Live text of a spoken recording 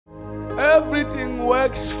everything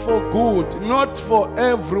works for good, not for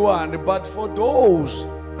everyone, but for those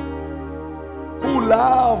who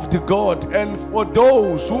loved God and for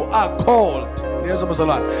those who are called. Yes,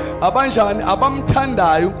 abanjani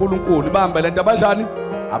abamthandayo uNkulunkulu bamba lento abanjani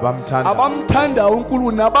abamthanda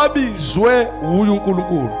uNkulunkulu nababizwe uyu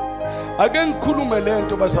uNkulunkulu. Ake ngikhulume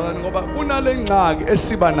lento bazalwane ngoba kunale ngxaki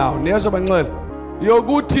esiba nawo niyazo banxele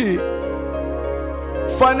yokuthi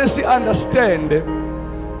fanele si understand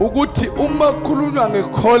ukuthi uma kukhulunywa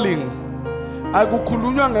ngecalling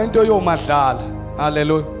akukhulunywa ngento yomadlala.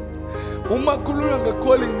 Haleluya. Uma kukhulunywa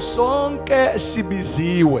ngecalling sonke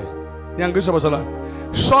sibiziwe. Ngiyangizwa bazalwane.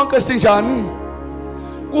 Sonke sinjani?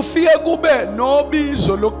 Kufike kube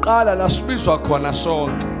nobizo lokuqala la sibizwa khona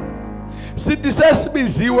sonke. Sithi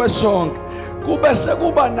sesibiziwe sonke. Kube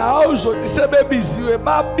sekuba nawo uzothi sebebiziwe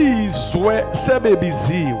babizwe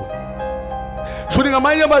sebebiziwe. Shudi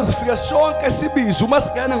ngamanye bazifika sonke sibizwe uma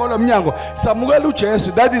singena ngolomnyango samukela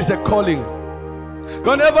uJesu. That is a calling.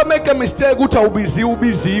 Don't ever make a mistake uthi awubiziwe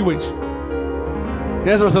ubiziwe nje.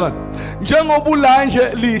 Yes, basalwane. Njengoba ulanje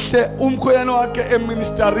lihle umkhwena wakhe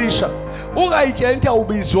eministerisha ungayitshela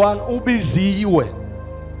awubizwanga ubiziwe.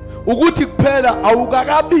 Ukuthi kuphela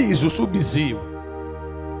awukakabizwa usubiziwe.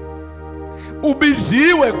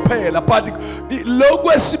 Ubiziwe kuphela but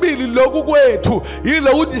lokwesibili lokhu kwethu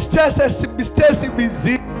yilokuthi sithe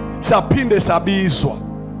sibiziwe saphinde sabizwa.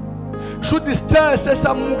 Should sithe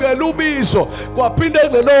sesamukela ubizo kwaphinde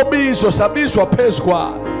lelo bizo sabizwa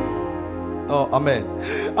phezukwana. Oh, amen.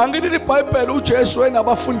 Angithi iBhayibheli uJesu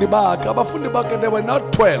wenabafundi bakhe they were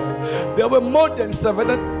not 12. They were more than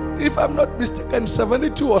 7, if I'm not mistaken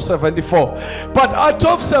 72 or 74. But out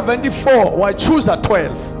of 74 why choose a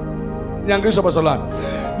 12? Nyangizwa bazalwane.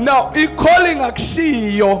 Now calling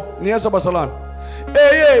akusiyo niyezwa bazalwane.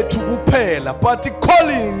 Eyethu kuphela but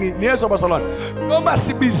calling niyezwa bazalwane. Noma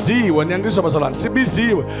sibiziwe nyangizwa bazalwane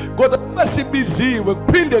sibiziwe kodwa uma sibiziwe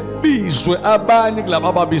kuphinde kubizwe abanye kulabo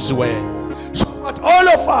ababiziwe. So but all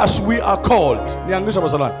of us we are called. Niyangizwa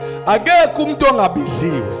bazalwane. Akekho umuntu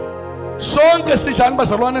ongabiziwe. Sonke sijani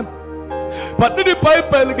bazalwane. But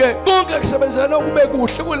iBhayibheli ke konke kusebenzana ukube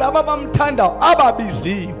kuhle kulabo abamthanda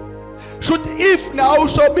ababiziwe. Should if now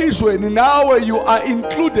sobizweni nawe you are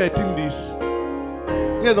included in this.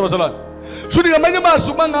 Ngiyeza bazalwane. Should ngamanye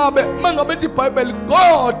amazwi mangabe iBhayibheli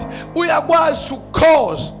God uyakwazi to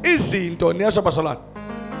cause izinto niyezwa bazalwane.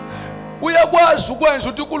 Uyakwazi ukwenza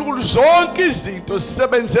ukuthi uNkulunkulu zonke izinto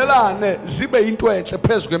zisebenzelane zibe into enhle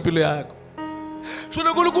phezulu kwempilo yakho. Should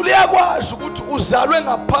uNkulunkulu uyakwazi ukuthi uzalwe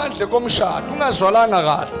ngaphandle komshado ungazwalanga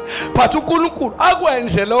kahle but uNkulunkulu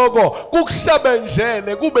akwenze lokho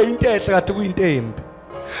kukusebenzele kube into enhle kade kuyinto embi.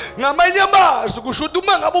 Ngamanye amazwi kusho ukuthi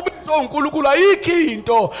uma ngabe ubizwa uNkulunkulu ayikho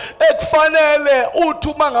into ekufanele uthi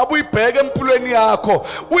uma ngabe uyibheka empilweni yakho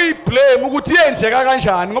uyiblame ukuthi yenzeka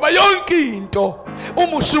kanjani ngoba yonke into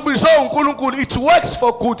uma usubizwa uNkulunkulu it works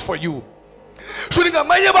for good for you. Shudi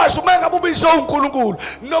ngamanye amazwi uma ngabe ubizwa uNkulunkulu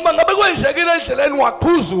noma ngabe kwenzekile endleleni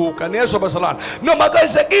waphuzuka niyezwa bazalwane noma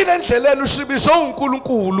kwenzekile endleleni usibizwa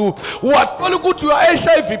uNkulunkulu wathola ukuthi you are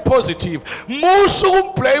HIV positive musu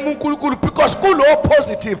kumblame uNkulunkulu because kulo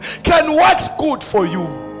positive can work good for you.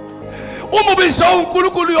 Uma ubizwa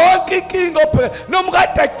uNkulunkulu yonke inkinga noma ka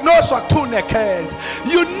diagnose wakuthune cancer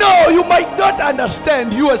you know you might not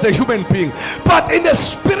understand you as a human being but in the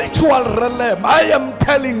spiritual realm I am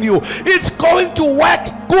telling you it's going to work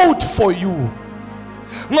good for you.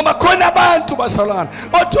 Ngoba khona abantu basalana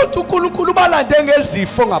othola uNkulunkulu balande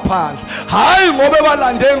ngezifo ngaphandle hayi ngoba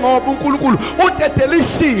balande ngoba uNkulunkulu udedela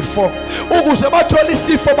isifo ukuze bathola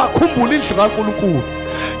isifo bakhumbule indlu kaNkulunkulu.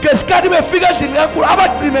 Ngesikhathi befika endlini kaNkulunkulu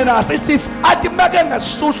abagcine naso isifo athi make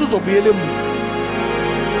ngasisusa uzobuyela emuva.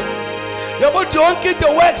 Yabo yonke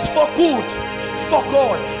into works for good for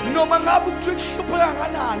God. Noma ngabe ukuthiwa kuhlupheka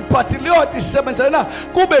kanani but leyo isebenzelana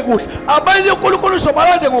kube kuhle. Abanye uNkulunkulu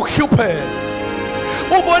uzobalande ngokuhlupheka.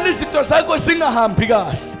 Ubona izinto zakho singahambi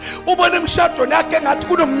kahle. Ubona imshado yakhe ngathi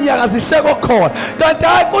kunomnyakaziseko khona. Kanti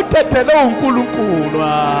hayi kudedele uNkulunkulu.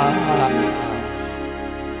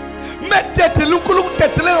 Mekudedele uNkulunkulu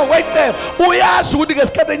udedele ngokwayiceba. Uyazi ukuthi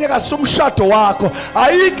ngesikhathi enyakazisa umshado wakho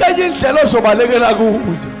ayikho enye indlela ozobalekela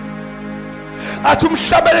kuyo. Athi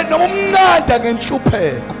umhlabele noma umncanda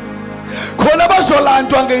ngenhlupheko. Khona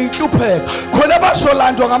bazolandwa ngenhlupheko. Khona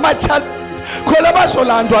bazolandwa ngama-challenge. Khona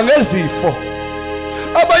bazolandwa ngezifo.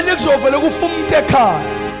 Abanye kuzovela kufa umuntu ekhaya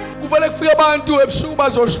kuvele kufika abantu ebusuku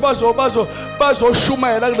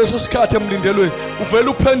bazoshumela kuleso sikhathi emlindelweni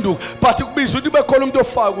uvela uphenduka but kubiza ukuthi bekhona umuntu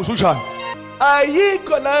ofaka uzujani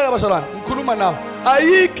ayikho la bazalwane ngikhuluma nawe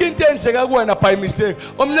ayikho into enzeka kuwena by mistake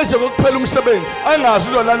omneze kokuphela umsebenzi angazi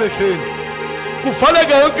lo lana ehleni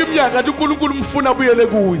kufanele yonke iminyaka athi uNkulunkulu umfuna abuyele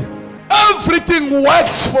kuye. Everything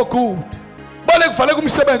works for good. Bale kufanele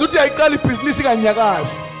umsebenzi uthi ayiqala ibhizinisi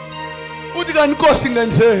kanyakazi. Uthi kanikosi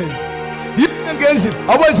ngenzeni. Yini ngenzile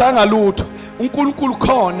awenzanga lutho. uNkulunkulu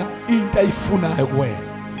khona into ayifunayo kuwena.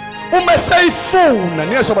 Uma seyifuna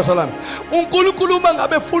niyeso basalami. uNkulunkulu uma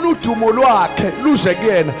ngabe ufuna udumo lwakhe luze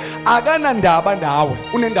kuyena akana ndaba nawe,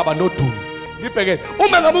 unendaba nodumo. Ngibhekene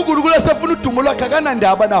uma ngabe uNkulunkulu esefuna udumo lwakhe akana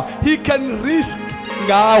ndaba nawe, he can risk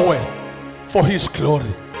ngawe for his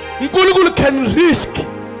glory. uNkulunkulu can risk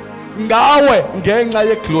ngawe ngenxa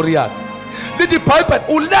yeglory yakhe. Lithi iBhayibheli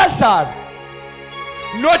uLazarus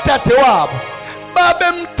nodade wabo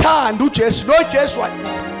babemthanda uJesu noJesu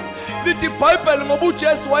lithi iBhayibheli ngoba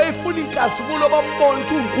uJesu wayefuna inkasimulo bambona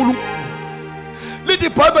ukuthi uNkulunkulu. Lithi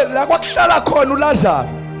iBhayibheli la kwakuhlala khona uLazarus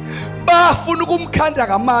bafuna ukumkhanda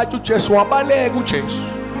ngamatshe uJesu wabaleka uJesu.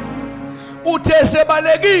 Uthe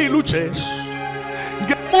sebalekile uJesu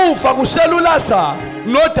ngemuva kusela uLazarus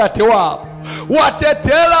nodade wabo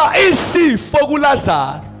wadedela isifo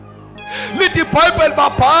kuLazarus. Lithi iBhayibheli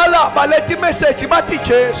babhala baletha imessage bathi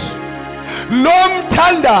Jesu lo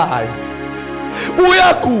mthandayo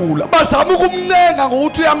uyagula, bazama ukumncenga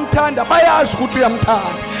ngokuthi uyamthanda, bayazi ukuthi uyamthanda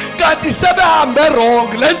kanti sebehambe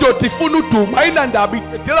wrong. Le ndoda ifuna udumo ayinandaba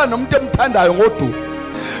idedela nomuntu emthandayo ngodumo.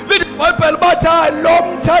 Lithi iBhayibheli bathi lo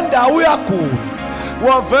mthandayo uyagula.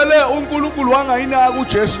 Wavele uNkulunkulu wangayinaka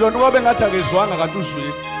uJesu lonto kwabe ngathi akezwanga kanti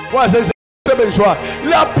uzwile. Waze umsebenzi wakhe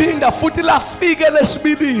laphinda futhi lafike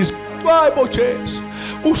lesibilizo. Hayibo Jesu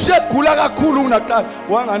usegula kakhulu kunaqala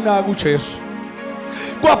wanganaka uJesu.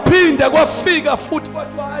 Kwaphinda kwafika futhi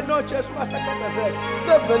kwathi hayi no Jesu ungasakhathazeka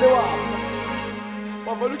sevele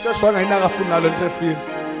wavele uJesu wangayinaka futhi nalo ntsefile.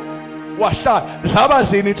 Wahlala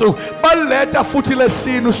zabazini insuku baletha futhi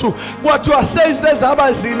lesini usuku kwathi waseyizile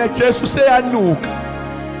zabazini Jesu seyanuka.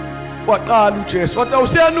 Waqala uJesu wathi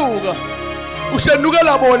useyanuka,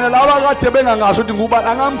 usenukela bona laba kade bengangazi ukuthi ngubani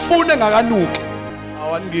angamfune ngakanuki.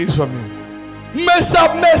 Awangizwa mina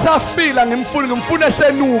mesa fila ngimfune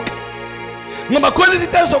senuka ngoba khona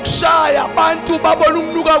izinto ezokushaya abantu babona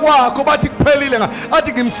umnuka kwakho bathi kuphelile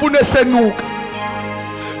athi ngimfune senuka.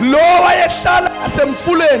 Lo wayehlala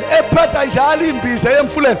asemfuleni ephetha njalo imbiza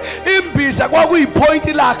yemfuleni. Imbiza kwakuyipoint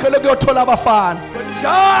lakhe lokuyothola abafana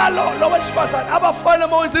njalo. Lo wesifazane abafana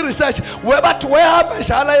mawenza research webathi wehamba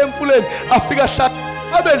njalo emfuleni afika hlala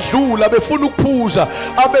abedlula befuna ukuphuza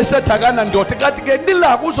abesethakana ndoda kanti ke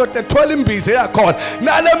nilako uzothethola imbiza yakhona.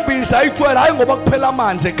 Nale mbiza ayithwela hayi ngoba kuphela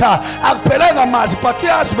amanzi ekhaya, akuphelanga amanzi but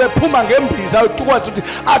uyazi bephuma ngembiza ukwazi ukuthi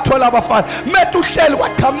athola abafana. Methu uhleli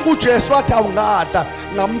kwaqhamuka uJesu wathi awungada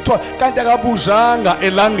ngamthola kanti akabuzanga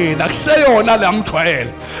elangeni akuseyona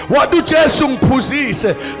lamthwele. Wathi uJesu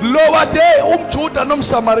ngiphuzise lo wathi hey umJuda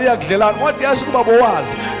nomSamaria kudlelana. Wathi yazi kuba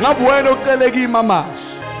bowazi ngabe wena oceleke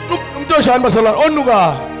imamashi umuntu onjani basalwana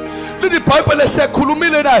onuka. Lithi iBhayibheli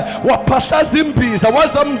esekhulumile naye waphahlaza imbiza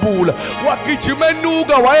wazambula wagijima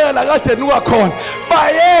enuka wayela kade enuka khona.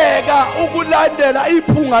 Bayeka ukulandela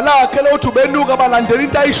iphunga lakhe lokuthi ubenuka balandela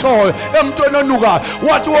into ayishoyo emntweni onukayo.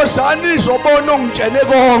 Wathi wozani izobona ongitshene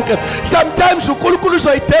konke. Sometimes uNkulunkulu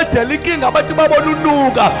uzoyidedela inkinga abantu babona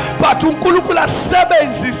unuka but uNkulunkulu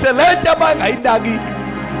asebenzise lento abangayinakile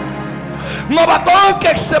ngoba konke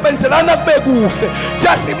kusebenzelana kube kuhle.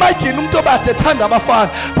 Just imagine umuntu obade ethanda abafana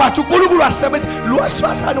but uNkulunkulu wasebenza lo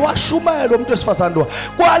wesifazane washumayela umuntu wesifazane lo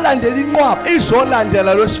kwalandela inqwaba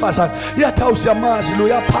izolandela lo wesifazane. Yathi awusiyamazi lo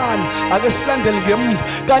yaphana ake silandele ngemva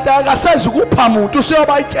kanti akasazi ukupha umuntu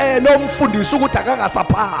useyobayitshela umfundisi ukuthi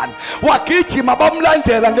akangasaphana. Wagijima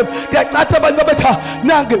bamlandela ngiyacatha abantu betha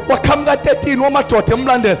nange waqhamuka 13 wamadoda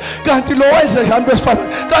emlandela kanti lo wenze njani wesifazane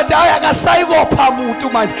kanti hayi akasayikopha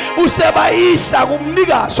umuntu manje bayisa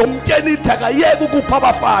kumnikazi omtshela ithaka yeke ukupha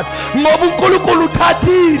abafana ngoba uNkulunkulu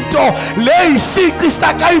uthatha into leyisici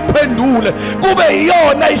sakayiphendule kube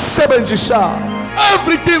iyona isebenzisa.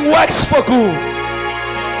 Everything works for good.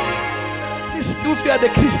 If you are the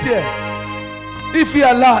Christian, if you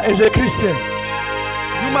are Allah as a Christian,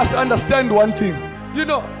 you must understand one thing. You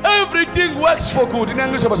know, everything works for good.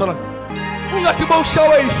 Ngiyangizwa basala ungathi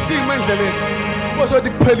bawushawe isimo endleleni bozothi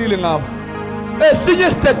kuphelile ngawo.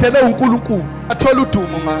 Esinye sidedele uNkulunkulu athola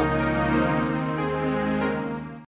udumo ngawo.